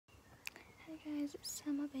guys, it's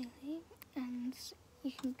Tommo and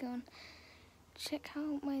you can go and check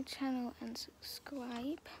out my channel and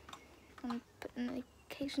subscribe and put the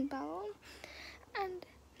notification bell on and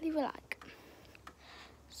leave a like.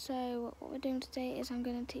 So what we're doing today is I'm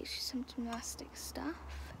going to teach you some gymnastics stuff.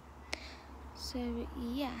 So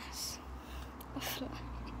yes,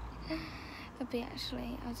 a bit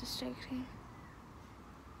actually, I was just joking.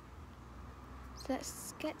 So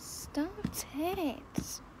let's get started.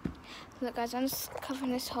 Look guys, I'm just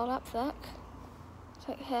covering this hole up, look. It's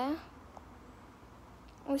like here.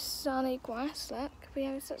 With sunny grass, look. We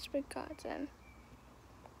have such a big garden.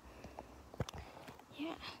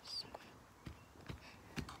 Yes.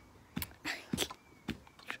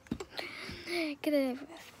 Get it over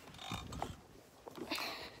with.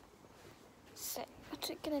 So, what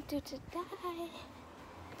we're gonna do today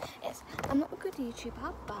is, I'm not a good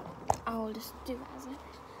YouTuber, but I'll just do it as it is.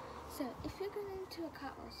 So, if you're going into a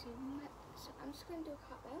cartwheel, so I'm just going to do a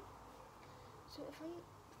cartwheel. So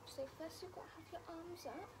first you've got to have your arms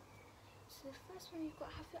up. So the first one you've got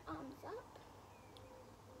to have your arms up,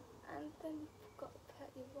 and then you've got to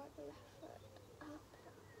put your right or left foot up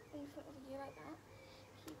in front of you like that.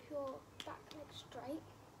 Keep your back leg straight.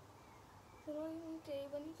 Then all you want to do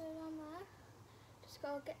when you go down there, just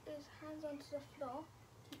go get those hands onto the floor.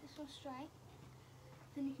 Keep this one straight.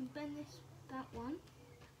 Then you can bend that one.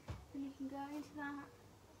 Then you can go into that,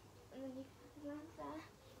 and then you can land there,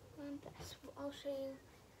 and this. I'll show you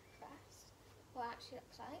first what it actually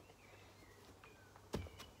looks like.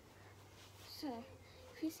 So,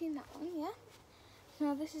 if you've seen that one, yeah?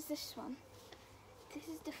 Now this is this one. This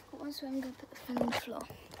is the difficult one, so I'm going to put the phone on the floor.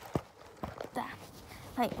 There.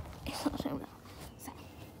 Like, it's not showing now.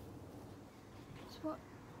 So what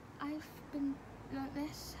I've been like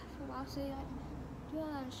this for a while, so you like do a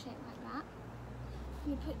line shape like that.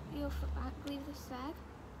 You put your foot back, leave this leg.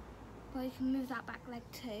 Well, you can move that back leg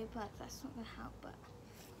too, but that's not going to help. But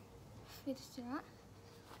if you just do that,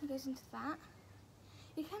 it goes into that.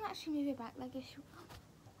 You can actually move your back leg if you want,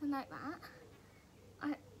 and like that.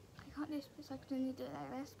 I can't do this, so I can only do it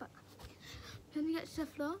like this. But when you get to the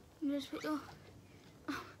floor, you just put your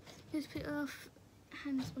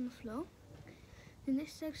hands on the floor. Then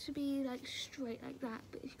this leg should be like straight like that.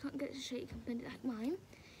 But if you can't get it straight, you can bend it like mine.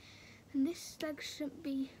 And this leg shouldn't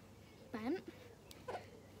be bent.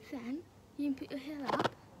 Then you can put your heel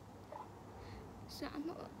up. So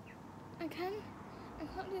I can't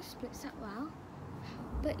do splits that well,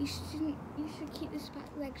 but you should keep this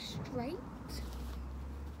back leg straight.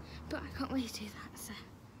 But I can't really do that.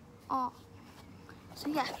 So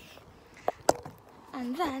yeah.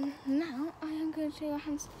 And then now I am going to do a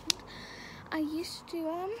handstand. I used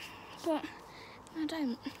to but I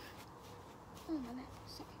don't. Oh my neck.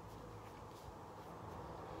 So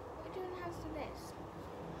what we're doing handstand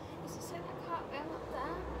is to set that cartwheel up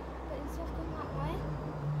there, but instead of going that way,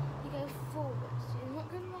 you go forward. So you're not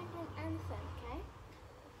going to land on anything, okay?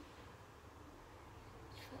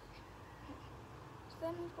 So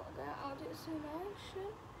then we've got to go, I'll do it slow motion.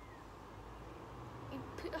 You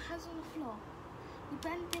put your hands on the floor. You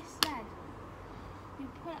bend this leg. You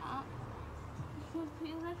put it up. You put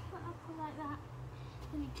your left foot up like that.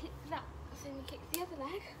 Then you kick that. So then you kick the other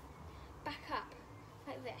leg back up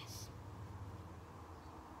like this.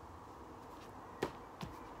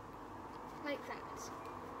 Like that.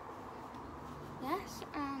 Yes,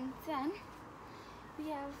 and then we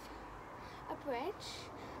have a bridge,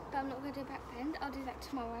 but I'm not going to do back bend. I'll do that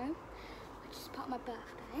tomorrow, which is part of my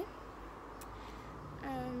birthday.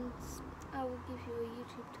 And I will give you a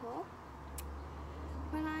YouTube tour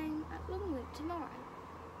when I'm at Longwood tomorrow.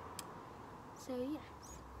 So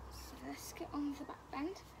yes, so let's get on with the back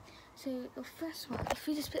bend. So the first one, if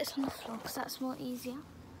we just put this on the floor, because that's more easier.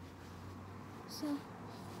 So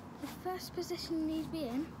the first position you need to be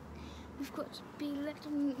in, we've got to be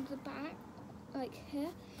lifting the back, like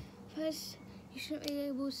here. First, you shouldn't be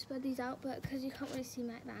able to spread these out, but because you can't really see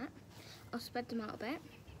me like that, I'll spread them out a bit.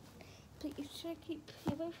 But you should keep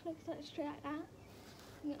your both legs like straight like that,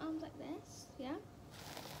 and your arms like this, yeah?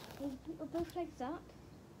 And you put your both legs up,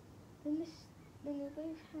 then your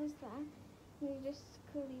both hands there, and you just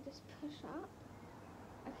push up,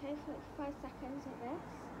 okay, for like 5 seconds like this.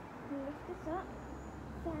 And you lift this up.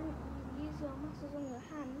 Then you use your muscles on your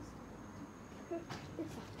hands to push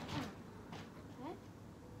this up. Okay?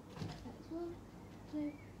 That's 1,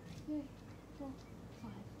 2, 3, 4,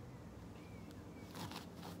 5.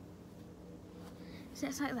 So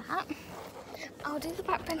it's like that. I'll do the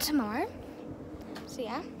back bend tomorrow. So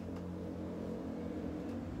yeah.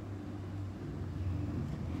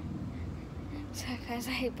 So guys,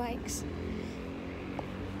 I hate bikes.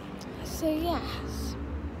 So yes.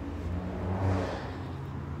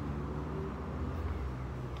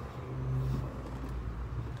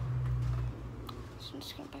 I'm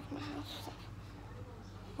just going back in my house. It's like,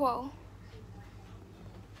 whoa.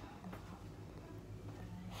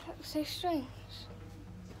 That's so strange.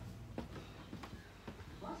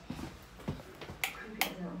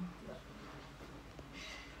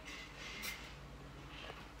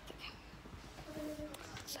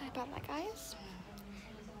 Sorry about that, guys.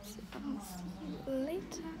 So I'll see you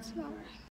later tomorrow.